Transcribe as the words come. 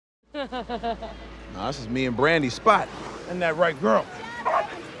No, this is me and Brandy's spot. Isn't that right, girl?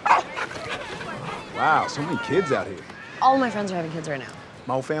 Wow, so many kids out here. All my friends are having kids right now.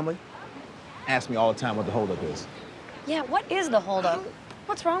 My whole family ask me all the time what the holdup is. Yeah, what is the holdup?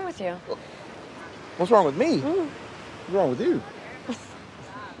 What's wrong with you? What's wrong with me? What's wrong with you?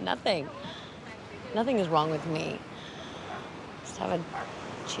 Nothing. Nothing is wrong with me. Just have a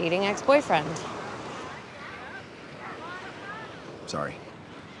cheating ex-boyfriend. Sorry.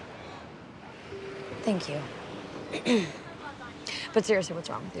 Thank you. But seriously, what's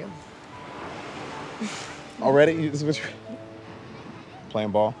wrong with you? Already? This is what you're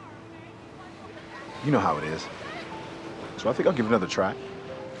playing ball? You know how it is. So I think I'll give it another try.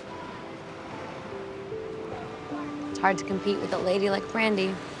 It's hard to compete with a lady like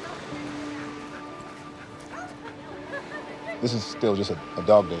Brandy. This is still just a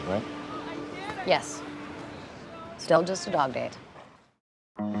dog date, right? Yes. Still just a dog date.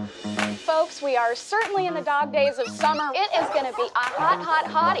 Folks, we are certainly in the dog days of summer. It is going to be a hot, hot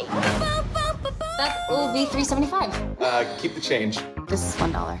hottie. That will be $3.75. Keep the change. This is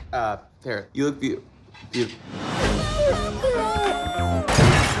 $1. Here, you look beautiful.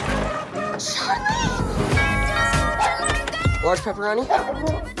 Large pepperoni?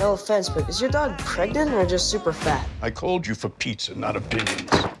 No offense, but is your dog pregnant or just super fat? I called you for pizza, not opinions.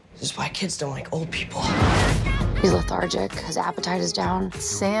 This is why kids don't like old people. He's lethargic. His appetite is down.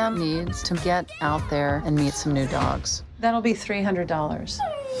 Sam needs to get out there and meet some new dogs. That'll be $300.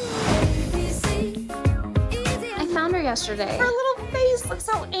 I found her yesterday. Her little face looks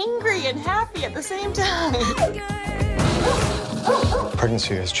so angry and happy at the same time.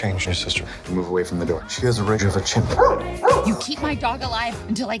 Pregnancy has changed your sister. Move away from the door. She has a rage of a chimp. You keep my dog alive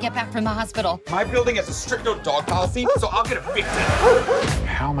until I get back from the hospital. My building has a strict no dog policy, so I'll get evicted.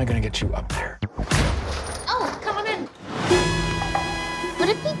 How am I gonna get you up there? Oh, come on in. Would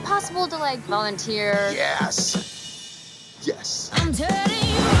it be possible to, like, volunteer? Yes. Yes. I'm turning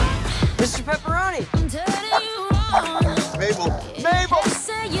you Mr. Pepperoni! I'm turning you Mabel. Mabel!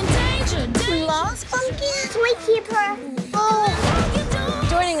 saying danger, danger. Lost Spunky? Toy keeper.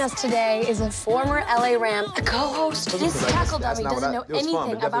 Joining us today is a former LA Ram, a co-host. This tackle That's dummy not what doesn't I- know it was fun, but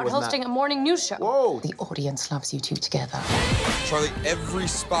anything definitely about was not. hosting a morning news show. Whoa. The audience loves you two together. Charlie, every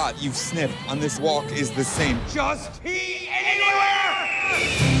spot you've sniffed on this walk is the same. Just pee anywhere!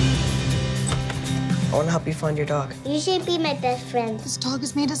 I want to help you find your dog. You should be my best friend. This dog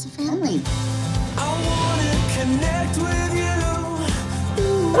has made us a family.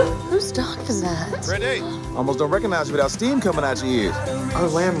 Whose dog was that? Brandy. Almost don't recognize you without steam coming out your ears. Our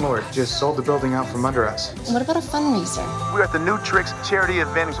landlord just sold the building out from under us. What about a fundraiser? We're at the New Tricks charity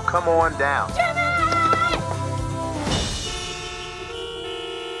event, so come on down.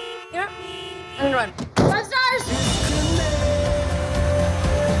 Here, and run. 5 stars!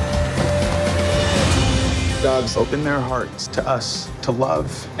 Dogs open their hearts to us, to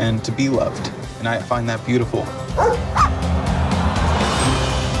love and to be loved. And I find that beautiful.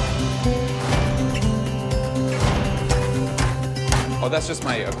 Oh, that's just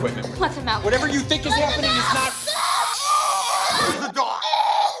my equipment. What's the matter? Whatever you think is happening is not